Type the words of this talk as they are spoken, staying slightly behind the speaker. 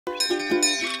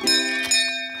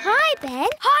Ben.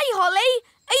 Hi, Holly.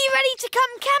 Are you ready to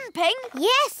come camping?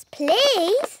 Yes,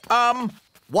 please.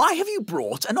 Why have you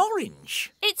brought an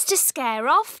orange? It's to scare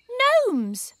off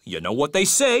gnomes. You know what they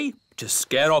say? To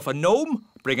scare off a gnome,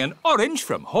 bring an orange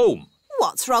from home.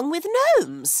 What's wrong with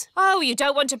gnomes? Oh, you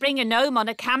don't want to bring a gnome on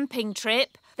a camping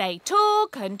trip. They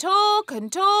talk and talk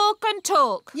and talk and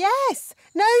talk. Yes,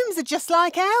 gnomes are just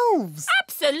like elves.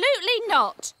 Absolutely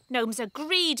not. Gnomes are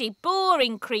greedy,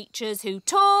 boring creatures who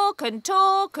talk and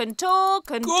talk and talk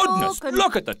and Goodness, talk and...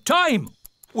 look at the time.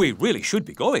 We really should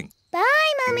be going.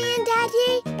 Bye, Mummy and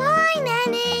Daddy. Bye,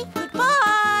 Nanny.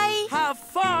 Goodbye. Have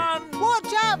fun!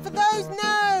 Watch out for those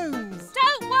gnomes.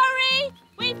 Don't worry.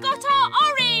 We've got our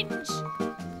orange.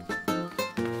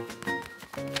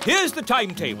 Here's the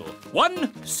timetable.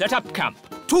 1, set up camp.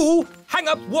 2, hang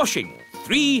up washing.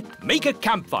 3, make a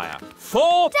campfire.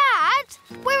 4... Dad,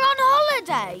 we're on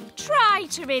holiday. Try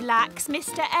to relax,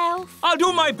 Mr. Elf. I'll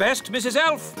do my best, Mrs.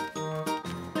 Elf.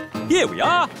 Here we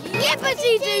are.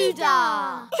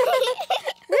 Yippity-doo-dah.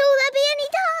 Will there be any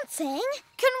dancing?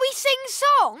 Can we sing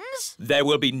songs? There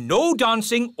will be no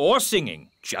dancing or singing,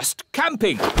 just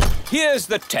camping. Here's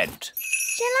the tent.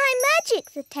 Shall I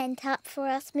magic the tent up for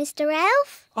us, Mr.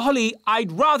 Elf? Holly,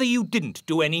 I'd rather you didn't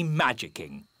do any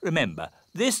magicking. Remember,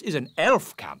 this is an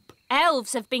elf camp.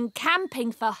 Elves have been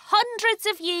camping for hundreds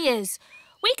of years.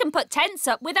 We can put tents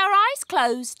up with our eyes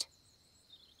closed.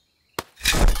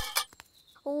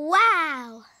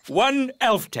 Wow! 1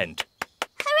 elf tent.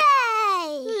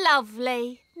 Hooray!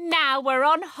 Lovely. Now we're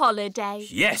on holiday.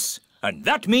 Yes, and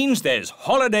that means there's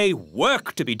holiday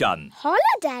work to be done.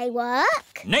 Holiday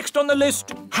work? Next on the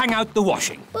list, hang out the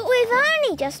washing. But we've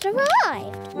only just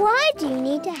arrived. Why do you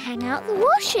need to hang out the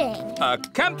washing? A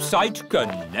campsite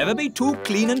can never be too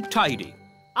clean and tidy.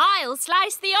 I'll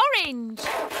slice the orange.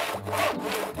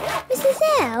 Mrs.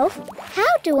 Elf,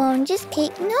 how do oranges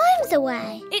keep gnomes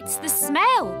away? It's the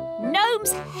smell.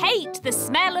 Gnomes hate the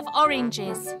smell of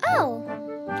oranges. Oh.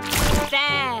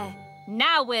 There.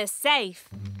 Now we're safe.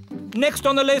 Next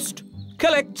on the list,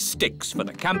 collect sticks for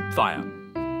the campfire.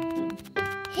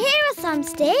 Here are some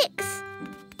sticks.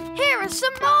 Here are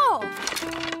some more.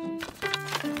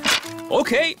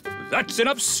 OK, that's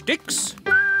enough sticks.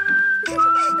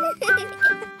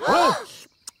 Oh,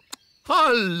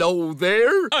 hello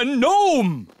there. A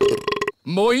gnome!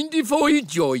 Mind if I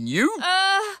join you?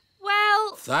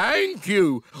 Well... Thank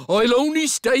you. I'll only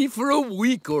stay for a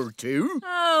week or two.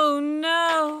 Oh,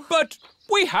 no. But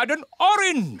we had an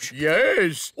orange.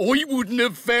 Yes, I wouldn't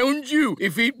have found you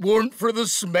if it weren't for the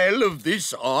smell of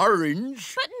this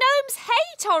orange. But gnomes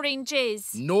hate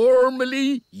oranges.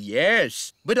 Normally,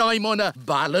 yes. But I'm on a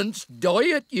balanced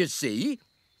diet, you see.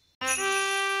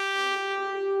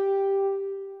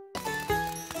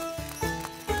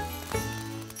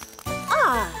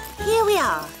 Here we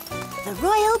are, the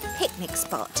royal picnic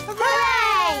spot.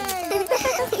 Hooray!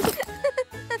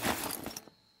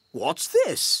 What's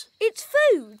this? It's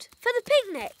food for the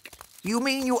picnic. You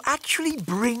mean you actually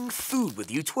bring food with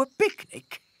you to a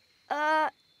picnic?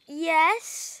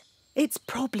 Yes. It's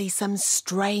probably some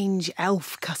strange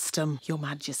elf custom, Your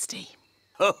Majesty.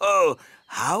 Oh,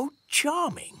 how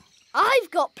charming.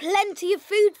 I've got plenty of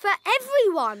food for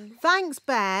everyone. Thanks,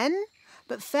 Ben.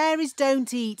 But fairies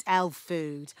don't eat elf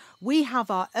food. We have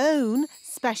our own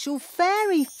special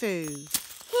fairy food.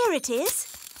 Here it is.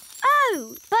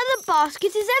 Oh, but the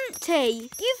basket is empty.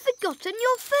 You've forgotten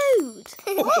your food.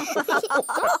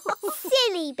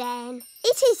 Silly Ben.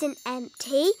 It isn't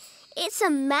empty. It's a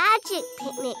magic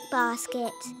picnic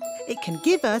basket. It can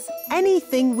give us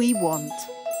anything we want.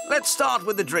 Let's start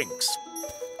with the drinks.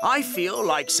 I feel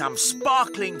like some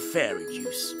sparkling fairy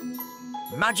juice.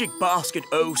 Magic basket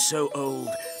oh so old.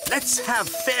 Let's have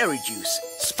fairy juice,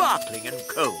 sparkling and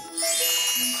cold.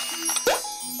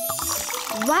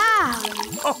 Wow.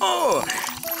 Oh,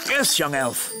 yes, young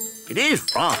elf. It is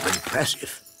rather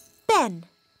impressive. Ben,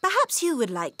 perhaps you would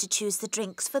like to choose the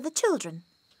drinks for the children.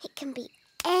 It can be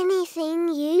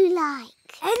anything you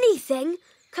like. Anything?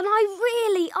 Can I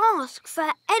really ask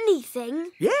for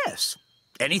anything? Yes,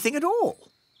 anything at all.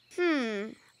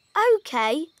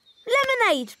 OK.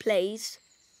 Lemonade, please.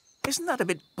 Isn't that a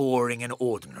bit boring and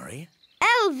ordinary?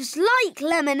 Elves like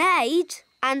lemonade,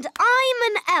 and I'm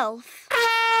an elf.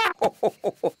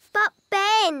 But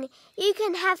Ben, you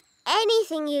can have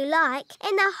anything you like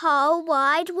in the whole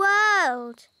wide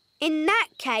world. In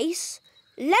that case,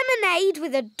 lemonade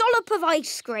with a dollop of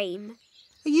ice cream.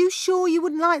 Are you sure you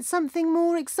wouldn't like something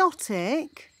more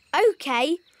exotic?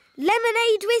 OK,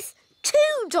 lemonade with 2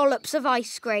 dollops of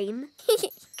ice cream.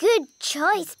 Good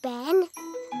choice, Ben.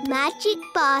 Magic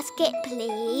basket,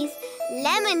 please.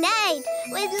 Lemonade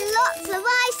with lots of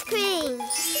ice cream.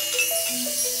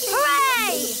 Hooray!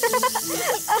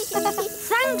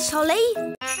 Thanks, Holly.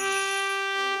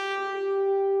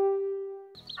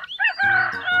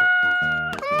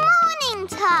 Morning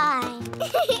time.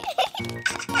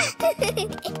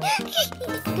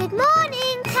 Good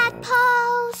morning,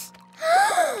 tadpoles.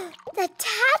 The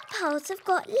tadpoles have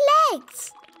got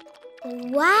legs.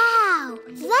 Wow,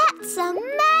 that's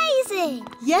amazing.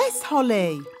 Yes,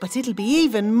 Holly, but it'll be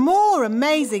even more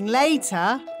amazing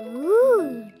later.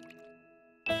 Ooh.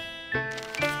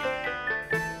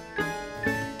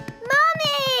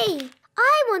 Mummy,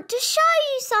 I want to show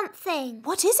you something.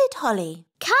 What is it, Holly?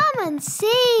 Come and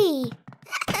see.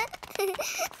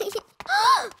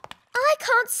 I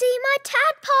can't see my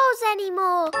tadpoles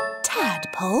anymore.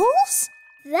 Tadpoles?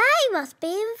 They must be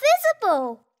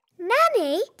invisible.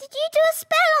 Nanny, did you do a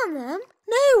spell on them?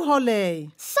 No,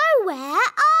 Holly. So where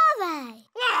are they?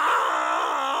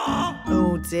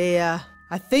 Oh, dear.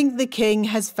 I think the king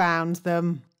has found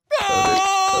them.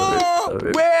 Oh,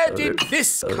 where did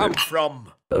this come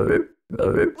from? Ugh.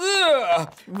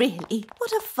 Really?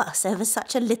 What a fuss over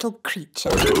such a little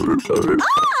creature. My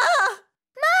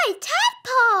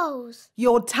tadpoles!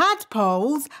 Your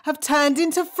tadpoles have turned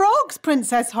into frogs,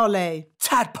 Princess Holly.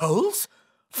 Tadpoles?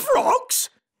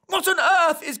 Frogs? What on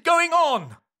earth is going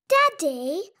on?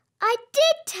 Daddy, I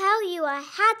did tell you I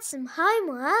had some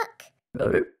homework.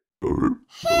 Here,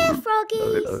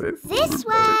 froggies. This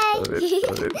way.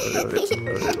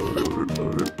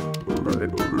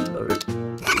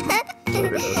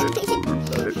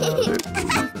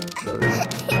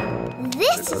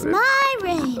 This is my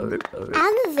room.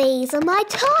 And these are my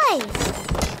toys.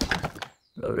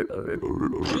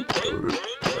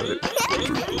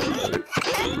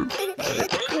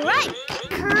 Crank,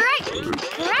 crank,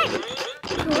 crank,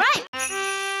 crank.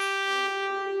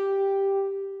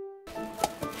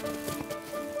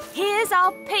 Here's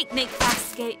our picnic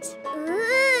basket.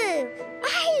 Ooh,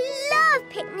 I love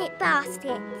picnic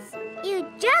baskets. You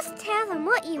just tell them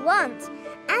what you want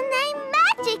and they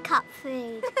magic up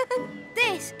food.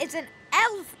 This is an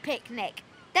elf picnic.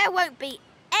 There won't be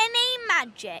any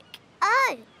magic.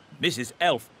 Oh. Mrs.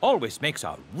 Elf always makes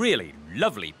a really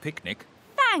lovely picnic.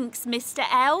 Thanks, Mr.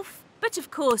 Elf. But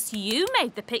of course you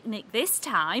made the picnic this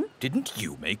time. Didn't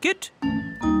you make it?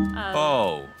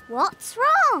 Oh. What's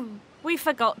wrong? We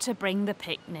forgot to bring the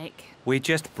picnic. We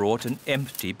just brought an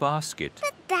empty basket.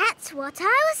 But that's what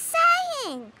I was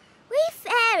saying. We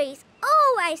fairies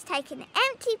always take an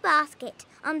empty basket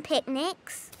on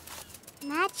picnics.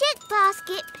 Magic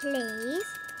basket, please.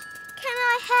 Can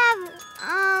I have,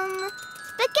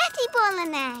 spaghetti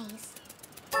bolognese?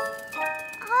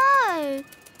 Oh,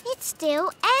 it's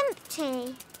still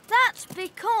empty. That's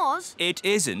because... It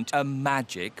isn't a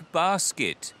magic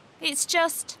basket. It's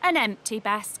just an empty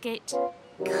basket.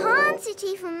 Can't it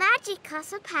even magic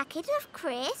us a packet of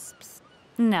crisps?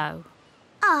 No.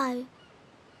 Oh.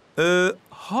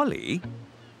 Holly,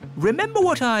 remember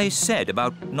what I said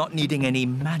about not needing any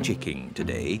magicking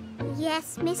today?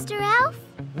 Yes, Mr. Elf?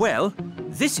 Well,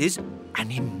 this is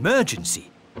an emergency.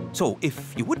 So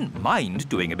if you wouldn't mind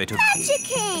doing a bit of...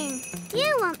 Magicking!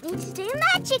 You want me to do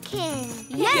magicking?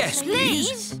 Yes,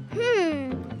 please.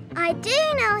 I do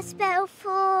know a spell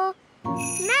for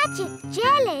magic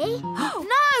jelly.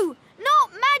 No,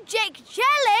 not magic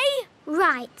jelly!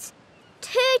 Right.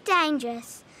 Too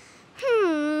dangerous.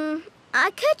 I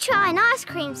could try an ice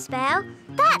cream spell.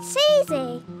 That's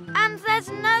easy. And there's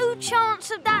no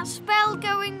chance of that spell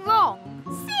going wrong.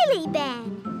 Silly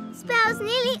Ben. Spells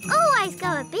nearly always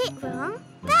go a bit wrong.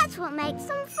 That's what makes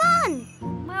them fun.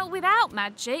 Well, without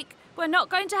magic, we're not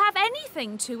going to have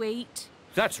anything to eat.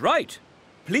 That's right.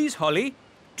 Please, Holly,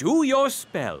 do your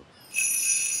spell.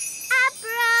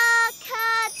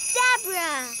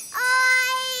 Abracadabra!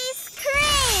 Ice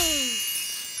cream!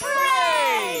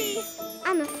 Hooray!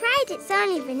 I'm afraid it's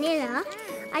only vanilla.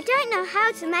 I don't know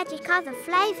how to magic other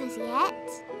flavours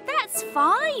yet. That's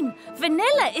fine.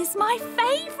 Vanilla is my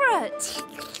favourite.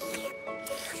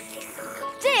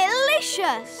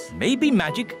 Delicious! Maybe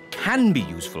magic can be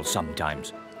useful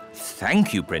sometimes.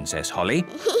 Thank you, Princess Holly.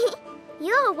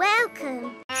 You're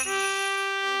welcome.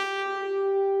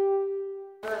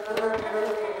 Have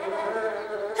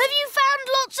you found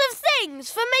lots of things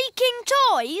for making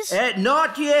toys?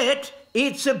 Not yet.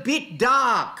 It's a bit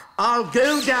dark. I'll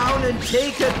go down and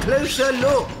take a closer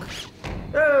look.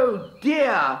 Oh,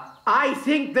 dear. I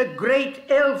think the great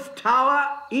elf tower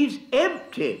is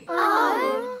empty.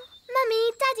 Oh.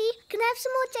 Mummy, Daddy, can I have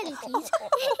some more jelly, please?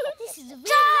 This is a really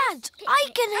Dad, nice picnic. I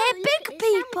can hear big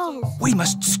people. We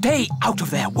must stay out of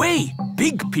their way.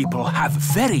 Big people have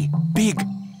very big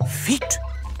feet.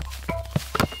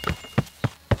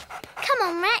 Come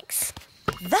on, Rex.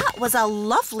 That was a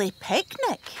lovely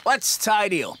picnic. Let's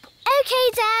tidy up.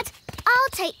 OK, Dad. I'll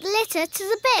take the litter to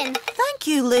the bin. Thank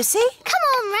you, Lucy. Come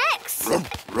on, Rex.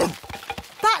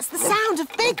 That's the sound of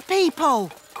big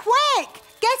people. Quick,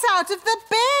 get out of the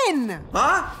bin.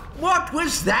 Huh? What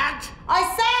was that? I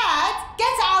said,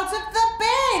 get out of the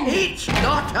bin. It's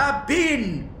not a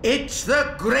bin. It's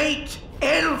the Great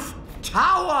Elf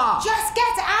Tower. Just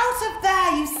get out of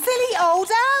there, you silly old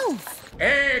elf.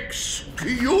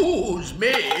 Excuse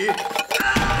me.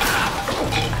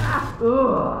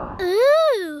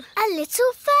 Ooh, a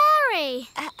little fairy.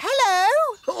 Hello.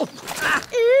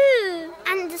 Ooh,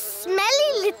 and a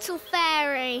smelly little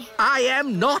fairy. I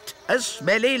am not a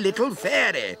smelly little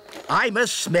fairy. I'm a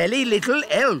smelly little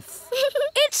elf.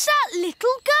 It's that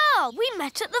little girl we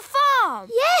met at the farm.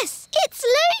 Yes, it's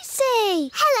Lucy.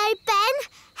 Hello, Ben.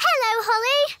 Hello,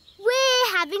 Holly.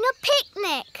 We're having a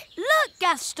picnic. Look,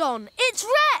 Gaston, it's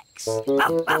Rex.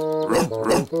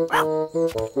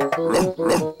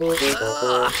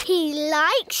 He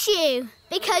likes you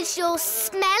because you're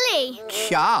smelly.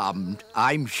 Charmed,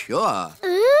 I'm sure.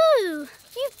 Ooh,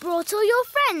 you've brought all your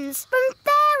friends from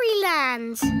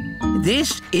fairyland.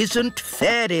 This isn't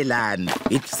fairyland.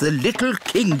 It's the Little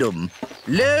Kingdom.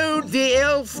 Load the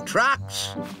elf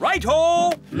trucks.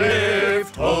 Right-ho!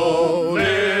 Lift ho,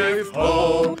 lift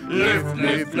ho, lift,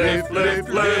 lift, lift, lift,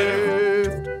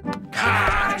 lift.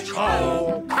 Catch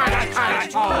ho, catch,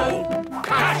 catch ho,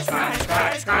 catch, catch,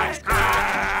 catch, catch,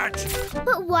 catch.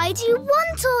 But why do you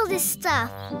want all this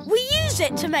stuff? We use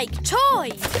it to make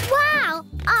toys. Wow,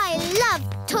 I love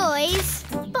toys.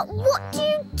 But what do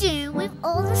you do with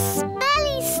all the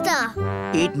smelly stuff?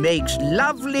 It makes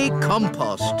lovely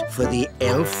compost for the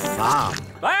elf farm.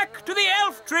 Back to the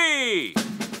elf tree!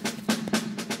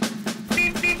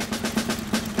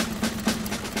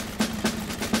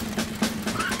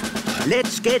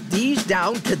 Let's get these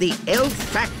down to the elf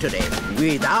factory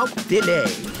without delay.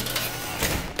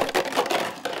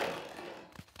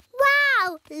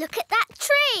 Wow, look at that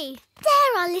tree.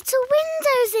 There are little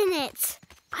windows in it.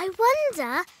 I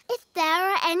wonder if there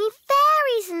are any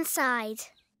fairies inside.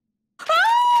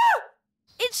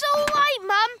 It's all right,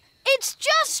 Mum. It's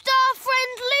just our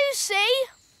friend Lucy.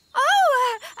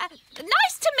 Oh,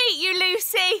 nice to meet you,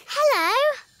 Lucy. Hello.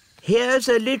 Here's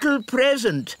a little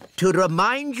present to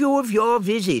remind you of your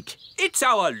visit. It's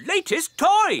our latest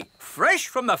toy, fresh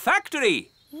from the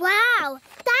factory. Wow,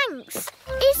 thanks.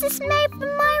 Is this made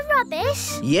from my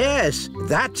rubbish? Yes,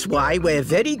 that's why we're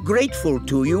very grateful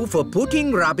to you for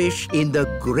putting rubbish in the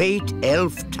Great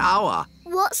Elf Tower.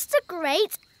 What's the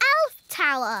Great Elf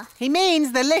Tower? He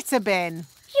means the litter bin.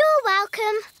 You're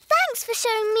welcome. Thanks for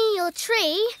showing me your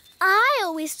tree. I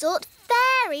always thought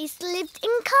fairies lived in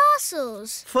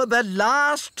castles. For the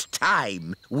last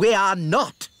time, we are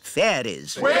not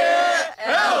fairies. We're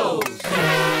elves.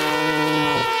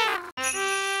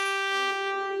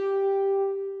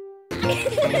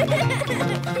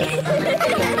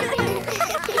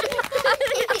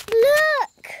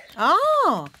 Look!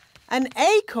 Ah, an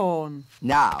acorn.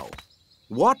 Now,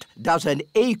 what does an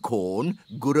acorn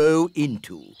grow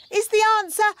into? Is the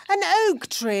answer an oak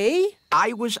tree?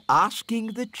 I was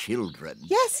asking the children.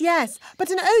 Yes, but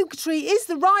an oak tree is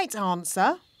the right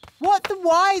answer. What the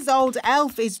wise old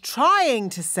elf is trying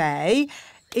to say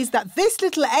is that this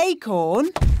little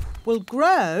acorn will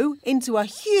grow into a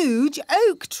huge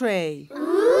oak tree.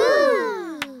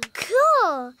 Ooh!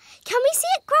 Cool. Can we see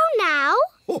it grow now?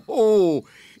 Oh,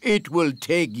 it will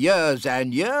take years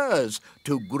and years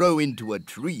to grow into a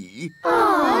tree.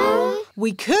 Oh.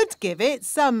 We could give it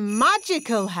some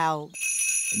magical help.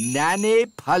 Nanny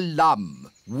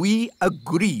Palum, we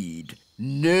agreed.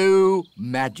 No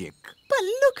magic. But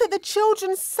look at the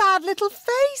children's sad little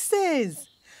faces.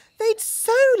 They'd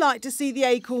so like to see the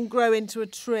acorn grow into a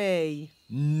tree.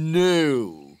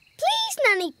 No. Please,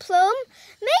 Nanny Plum,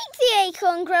 make the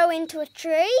acorn grow into a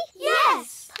tree.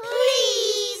 Yes,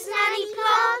 please, Nanny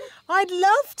Plum. I'd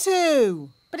love to,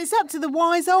 but it's up to the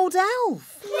wise old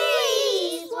elf.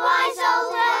 Please, wise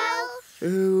old elf.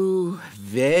 Oh,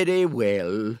 very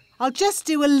well. I'll just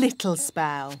do a little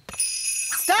spell.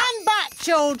 Stand back,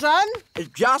 children.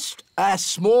 Just a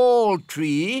small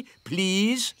tree,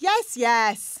 please.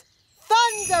 Yes.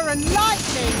 Thunder and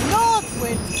lightning, north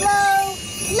wind blow,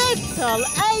 little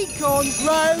acorn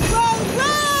grow, grow,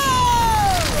 grow!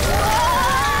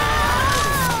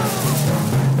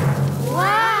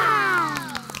 Wow!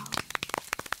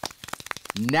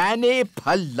 Nanny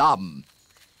Palum,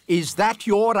 is that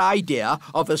your idea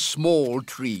of a small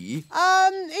tree?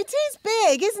 It is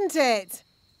big, isn't it?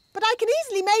 But I can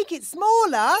easily make it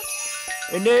smaller.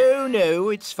 No,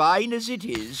 it's fine as it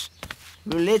is.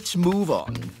 Let's move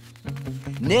on.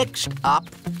 Next up,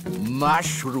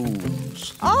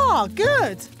 mushrooms. Ah,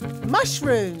 good.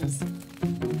 Mushrooms.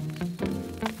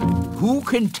 Who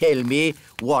can tell me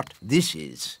what this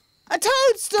is? A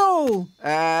toadstool.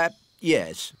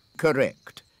 Yes,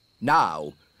 correct.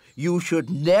 Now, you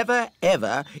should never,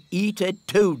 ever eat a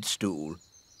toadstool.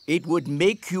 It would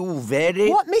make you very...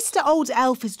 What Mr. Old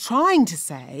Elf is trying to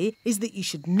say is that you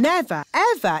should never,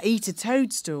 ever eat a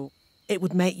toadstool. It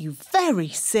would make you very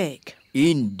sick.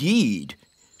 Indeed.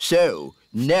 So,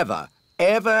 never,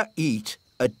 ever eat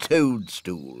a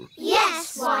toadstool.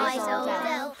 Yes, wise old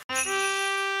elf.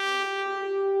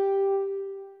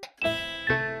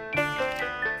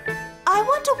 I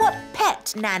wonder what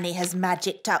pet Nanny has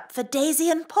magicked up for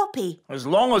Daisy and Poppy. As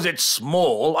long as it's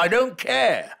small, I don't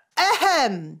care.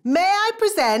 Ahem. May I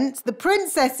present the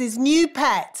princess's new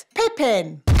pet,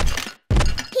 Pippin?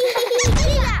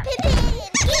 Giddy up, Pippin!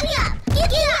 Giddy up!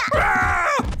 Giddy up! Ah,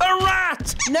 a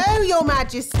rat! No, Your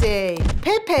Majesty.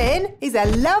 Pippin is a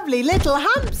lovely little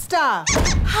hamster.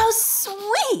 How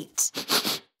sweet!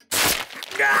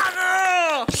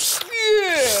 Ah,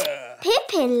 yeah.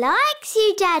 Pippin likes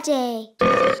you, Daddy.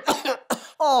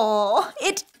 Oh,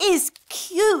 it is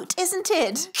cute, isn't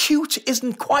it? Cute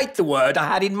isn't quite the word I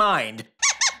had in mind.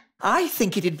 I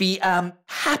think it'd be,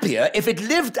 happier if it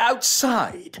lived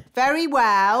outside. Very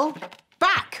well.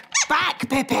 Back,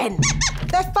 Pippin.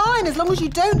 They're fine as long as you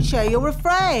don't show you're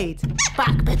afraid.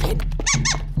 Back, Pippin.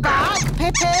 Back,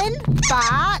 Pippin.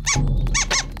 Back.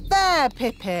 There,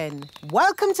 Pippin.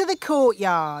 Welcome to the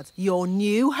courtyard, your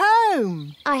new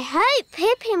home. I hope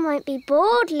Pippin won't be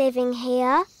bored living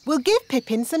here. We'll give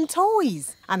Pippin some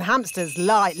toys. And hamsters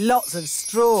like lots of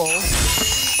straw.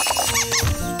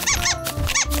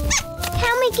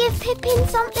 Can we give Pippin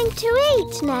something to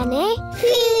eat, Nanny?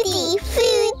 Foodie,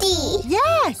 foodie.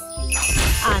 Yes.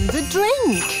 And a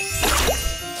drink.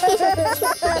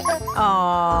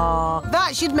 Aww,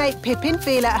 that should make Pippin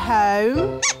feel at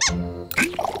home.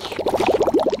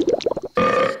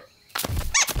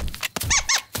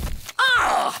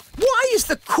 Ah! Why is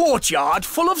the courtyard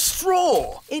full of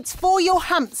straw? It's for your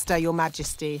hamster, Your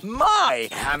Majesty. My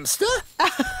hamster?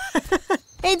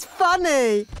 It's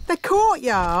funny. The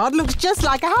courtyard looks just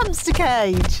like a hamster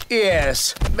cage.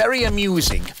 Yes, very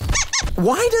amusing.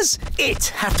 Why does it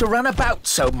have to run about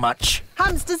so much?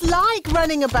 Hamsters like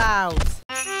running about.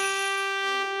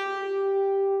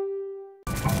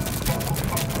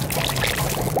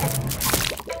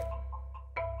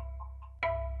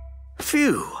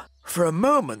 Phew. For a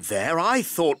moment there, I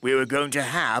thought we were going to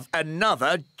have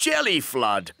another jelly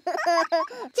flood.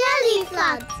 Jelly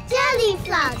flood, jelly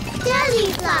flood,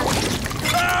 jelly flood.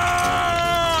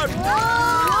 Flood!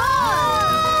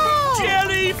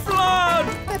 Jelly flood!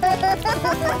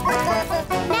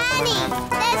 Nanny,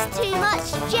 there's too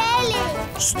much jelly.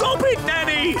 Stop it,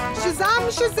 Nanny! Shazam,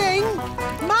 shazing.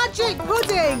 Magic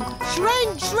pudding.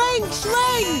 Shrink, shrink,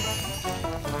 shrink.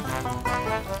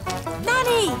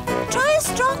 Nanny, try a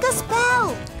stronger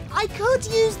spell. I could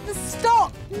use the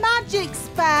stop magic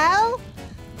spell,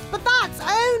 but that's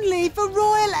only for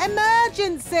royal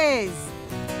emergencies.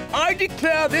 I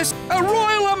declare this a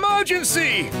royal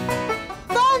emergency!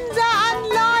 Thunder and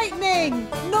lightning,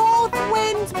 north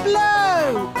wind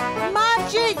blow.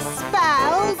 Magic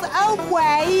spells,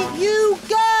 away you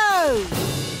go.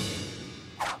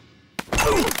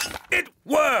 It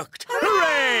worked!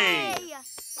 Hooray!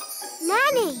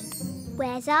 Nanny,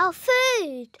 where's our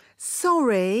food?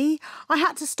 Sorry, I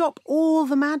had to stop all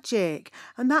the magic,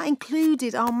 and that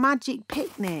included our magic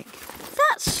picnic.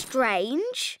 That's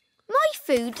strange. My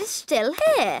food is still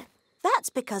here. That's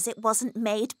because it wasn't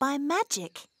made by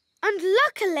magic. And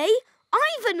luckily,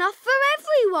 I've enough for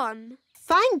everyone.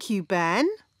 Thank you, Ben.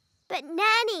 But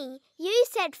Nanny, you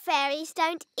said fairies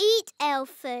don't eat elf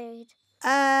food.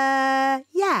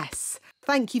 Yes.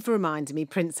 Thank you for reminding me,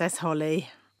 Princess Holly.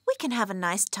 We can have a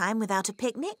nice time without a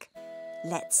picnic.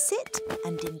 Let's sit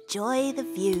and enjoy the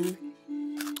view.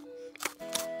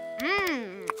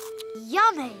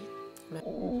 Yummy.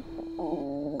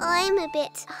 I'm a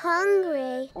bit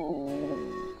hungry.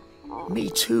 Me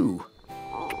too.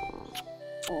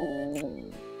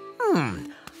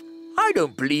 I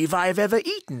don't believe I've ever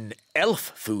eaten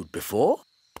elf food before.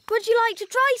 Would you like to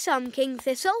try some, King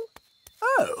Thistle?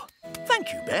 Oh, thank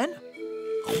you, Ben.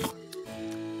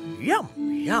 Yum,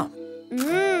 yum.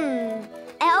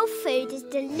 Elf food is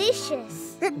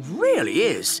delicious. It really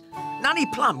is. Nanny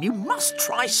Plum, you must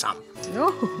try some.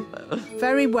 Oh,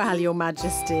 very well, Your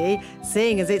Majesty,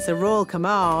 seeing as it's a royal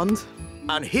command.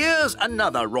 And here's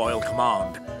another royal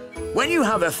command. When you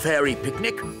have a fairy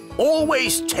picnic,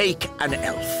 always take an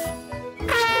elf.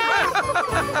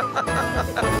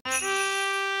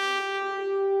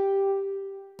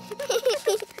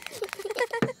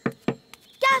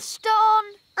 Gaston!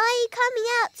 Are you coming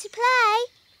out to play?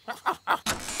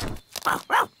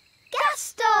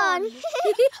 Gaston!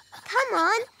 Come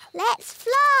on, let's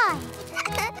fly.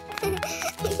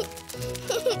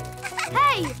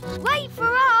 Hey, wait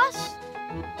for us!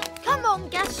 Come on,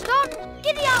 Gaston!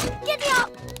 Giddy up, giddy up!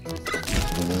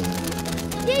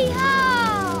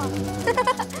 Yee-haw!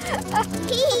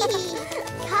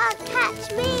 Can't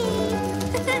catch me.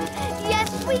 Yes,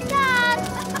 we can!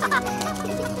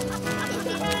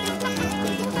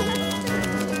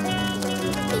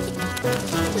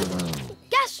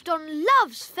 Gaston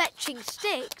loves fetching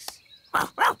sticks.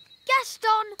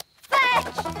 Gaston,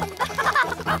 fetch!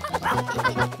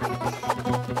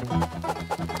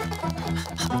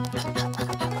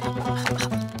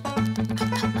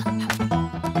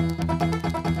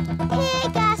 Here,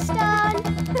 Gaston.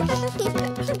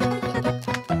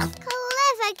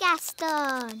 Clever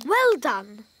Gaston. Well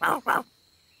done.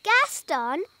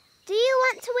 Gaston, do you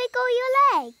want to wiggle your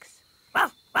legs?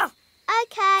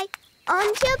 OK,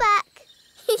 onto your back.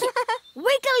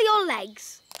 Wiggle your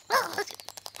legs.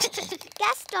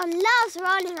 Gaston loves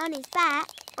rolling on his back.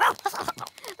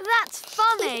 That's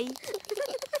funny.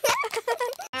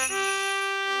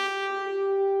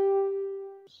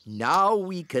 Now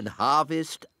we can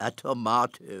harvest a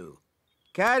tomato.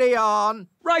 Carry on.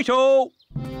 Righto!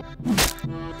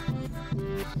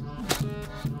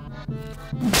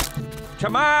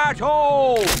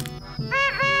 Tomato!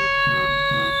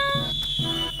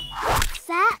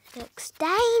 That looks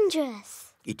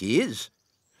dangerous. It is.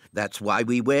 That's why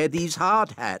we wear these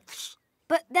hard hats.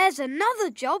 But there's another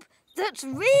job that's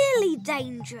really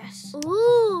dangerous.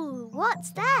 Ooh,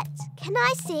 what's that? Can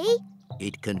I see?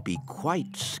 It can be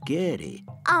quite scary.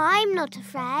 I'm not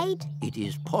afraid. It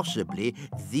is possibly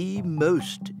the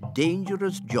most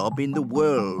dangerous job in the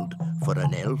world for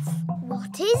an elf.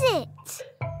 What is it?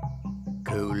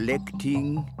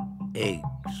 Collecting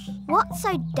eggs. What's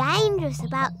so dangerous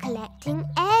about collecting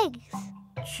eggs?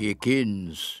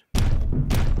 Chickens.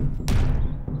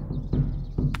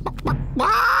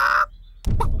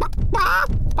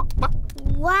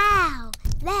 Wow,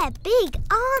 they're big,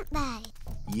 aren't they?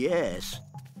 Yes,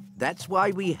 that's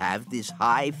why we have this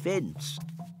high fence.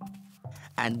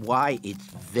 And why it's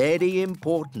very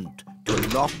important to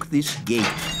lock this gate.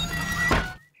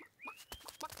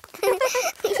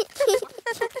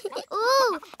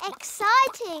 Ooh,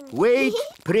 exciting. Wait,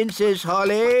 Princess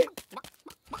Holly.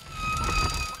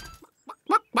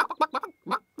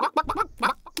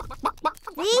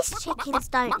 These chickens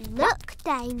don't look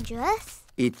dangerous.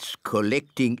 It's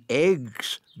collecting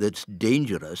eggs that's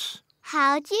dangerous.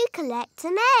 How do you collect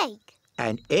an egg?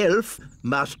 An elf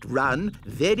must run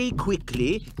very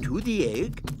quickly to the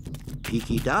egg, pick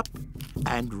it up,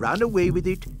 and run away with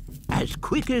it as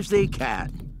quick as they can.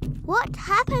 What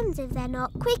happens if they're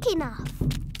not quick enough?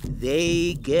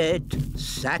 They get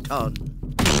sat on.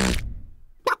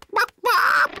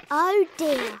 Oh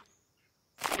dear.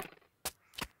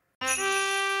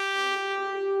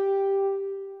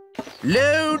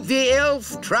 Load the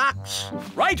elf trucks.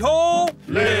 Righto!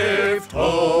 Lift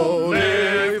ho,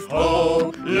 lift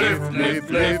ho, lift, lift,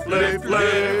 lift, lift,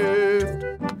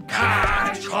 lift.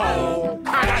 Catch ho,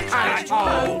 catch, catch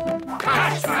ho,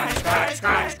 catch, catch, catch,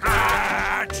 catch,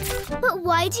 catch. But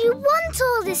why do you want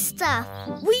all this stuff?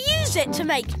 We use it to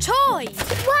make toys.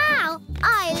 Wow,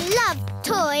 I love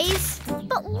toys.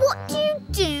 But what do you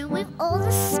do with all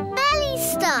the smelly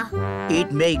stuff?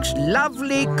 It makes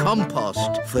lovely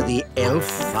compost for the elf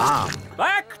farm.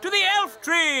 Back to the elf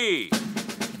tree!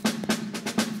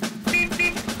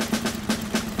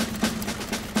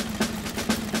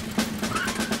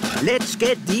 Let's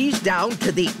get these down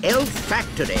to the elf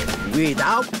factory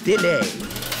without delay.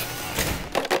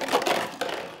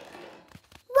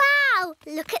 Wow,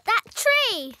 look at that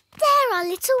tree. There are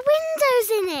little windows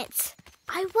in it.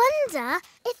 I wonder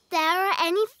if there are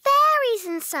any fairies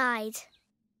inside.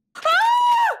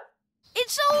 Ah!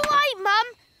 It's all right,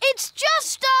 Mum. It's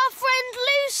just our friend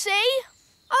Lucy.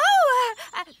 Oh,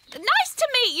 nice to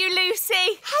meet you,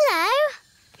 Lucy. Hello.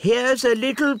 Here's a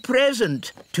little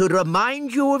present to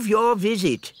remind you of your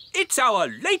visit. It's our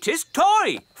latest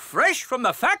toy, fresh from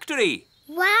the factory.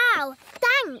 Wow,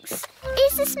 thanks.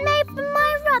 Is this made from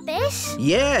my rubbish?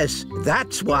 Yes,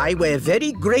 that's why we're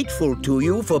very grateful to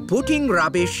you for putting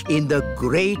rubbish in the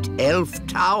Great Elf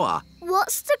Tower.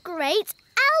 What's the Great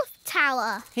Elf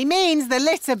Tower? He means the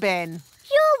litter bin.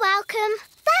 You're welcome.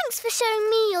 Thanks for showing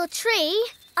me your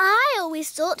tree. I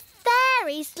always thought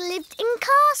fairies lived in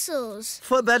castles.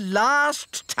 For the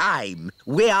last time,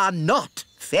 we are not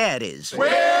fairies.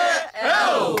 We're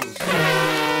elves.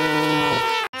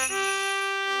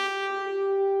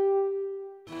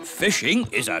 Fishing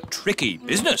is a tricky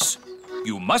business.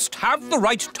 You must have the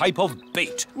right type of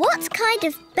bait. What kind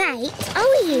of bait are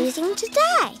we using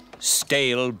today?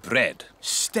 Stale bread.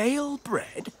 Stale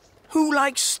bread? Who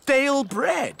likes stale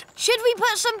bread? Should we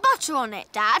put some butter on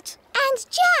it, Dad? And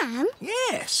jam?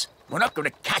 Yes. We're not going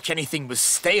to catch anything with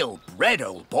stale bread,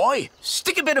 old boy.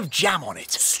 Stick a bit of jam on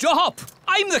it. Stop!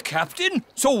 I'm the captain,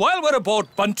 so while we're aboard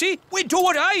Bunty, we do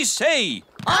what I say.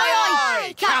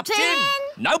 Aye, Captain!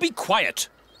 Now be quiet.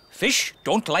 Fish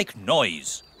don't like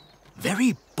noise.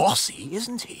 Very bossy,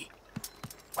 isn't he?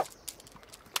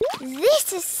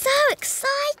 This is so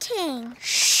exciting.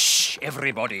 Shh,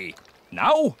 everybody.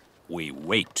 Now we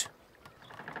wait.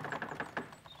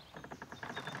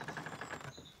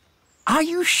 Are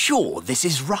you sure this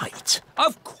is right?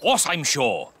 Of course I'm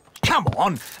sure. Come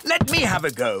on, let me have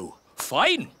a go.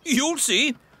 Fine, you'll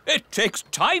see. It takes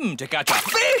time to catch a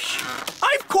Fish!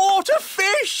 I've caught a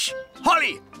fish!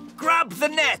 Holly, grab the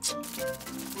net.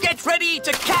 Get ready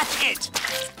to catch it.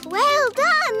 Well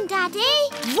done, Daddy.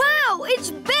 Wow,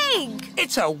 it's big!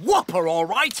 It's a whopper, all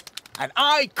right. And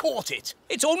I caught it.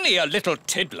 It's only a little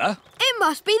tiddler. It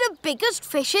must be the biggest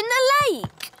fish in the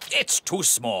lake. It's too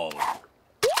small.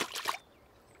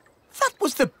 That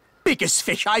was the biggest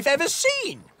fish I've ever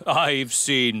seen. I've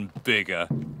seen bigger.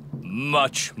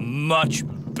 Much, much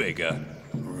bigger.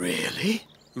 Really?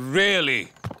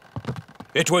 Really.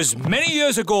 It was many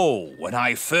years ago when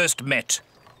I first met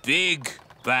Big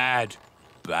Bad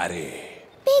Barry.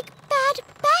 Big Bad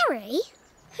Barry?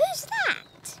 Who's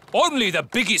that? Only the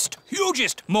biggest,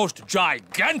 hugest, most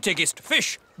giganticest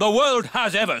fish the world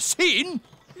has ever seen.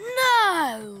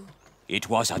 No! It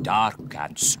was a dark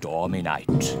and stormy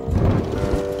night.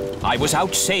 I was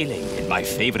out sailing in my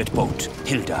favourite boat,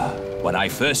 Hilda, when I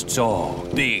first saw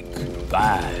Big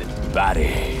Bad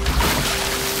Barry.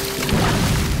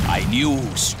 I knew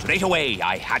straight away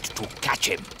I had to catch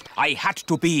him. I had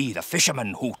to be the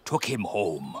fisherman who took him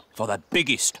home for the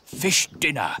biggest fish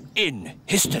dinner in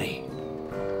history.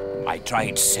 I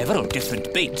tried several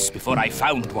different baits before I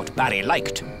found what Barry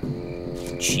liked.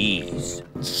 Cheese.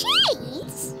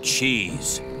 Cheese?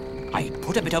 Cheese. I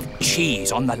put a bit of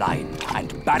cheese on the line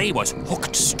and Barry was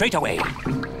hooked straight away.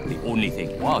 The only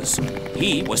thing was,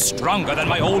 he was stronger than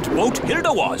my old boat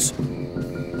Hilda was.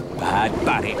 Bad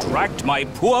Barry dragged my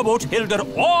poor boat Hilda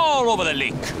all over the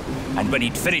lake. And when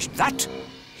he'd finished that,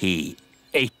 he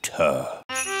ate her.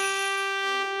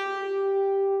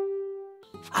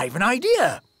 I've an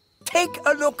idea. Take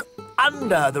a look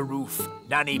under the roof,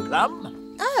 Nanny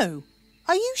Plum. Oh,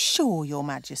 are you sure, Your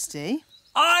Majesty?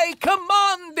 I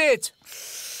command it.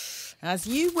 As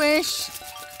you wish.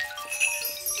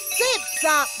 Zip,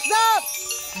 zap, zap!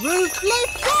 Roof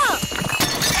lift up!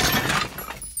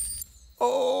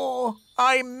 Oh,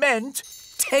 I meant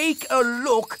take a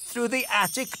look through the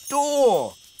attic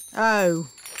door. Oh.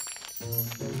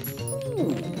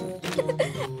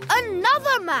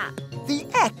 Another map! The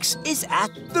X is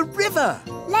at the river.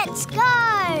 Let's go!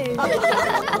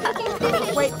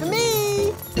 Wait for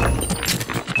me!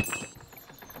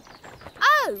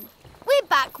 Oh, we're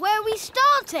back where we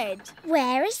started.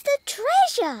 Where is the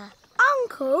treasure?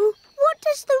 Uncle, what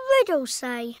does the riddle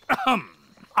say?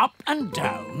 Up and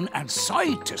down and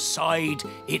side to side,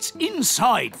 it's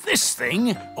inside this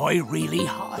thing I really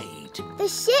hide. The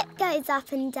ship goes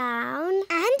up and down.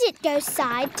 And it goes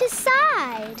side to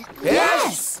side.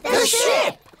 Yes, the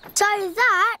ship. So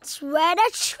that's where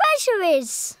the treasure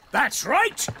is. That's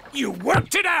right, you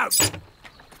worked it out.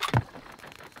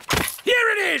 Here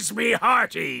it is, me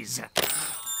hearties.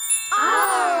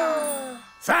 Oh.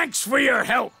 Thanks for your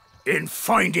help in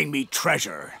finding me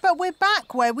treasure. But we're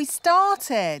back where we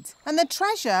started. And the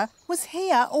treasure was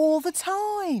here all the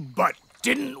time. But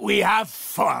didn't we have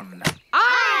fun?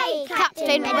 Aye,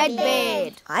 Captain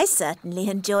Redbeard. I certainly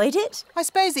enjoyed it. I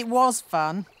suppose it was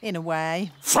fun, in a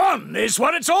way. Fun is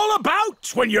what it's all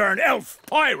about when you're an elf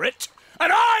pirate.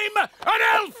 And I'm an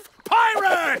elf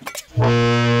pirate!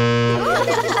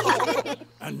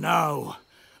 And now,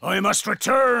 I must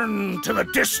return to the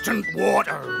distant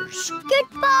waters.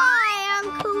 Goodbye,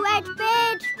 Uncle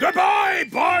Redbeard. Goodbye,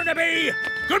 Barnaby!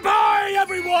 Goodbye,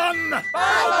 everyone!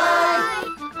 Bye-bye.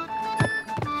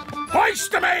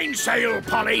 Hoist the mainsail,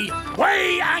 Polly!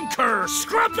 Weigh anchor!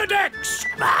 Scrub the decks!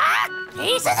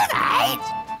 Pieces of 8.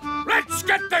 Let's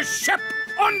get the ship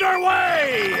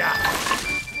underway!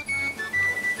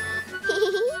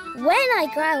 When I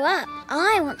grow up,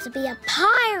 I want to be a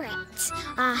pirate.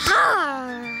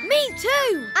 Aha! Me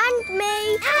too. And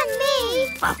me. And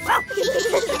me.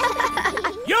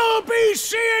 You'll be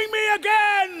seeing me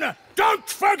again! Don't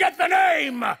forget the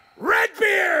name!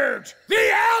 Redbeard,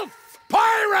 the elf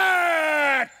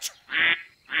pirate!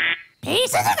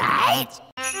 He's right.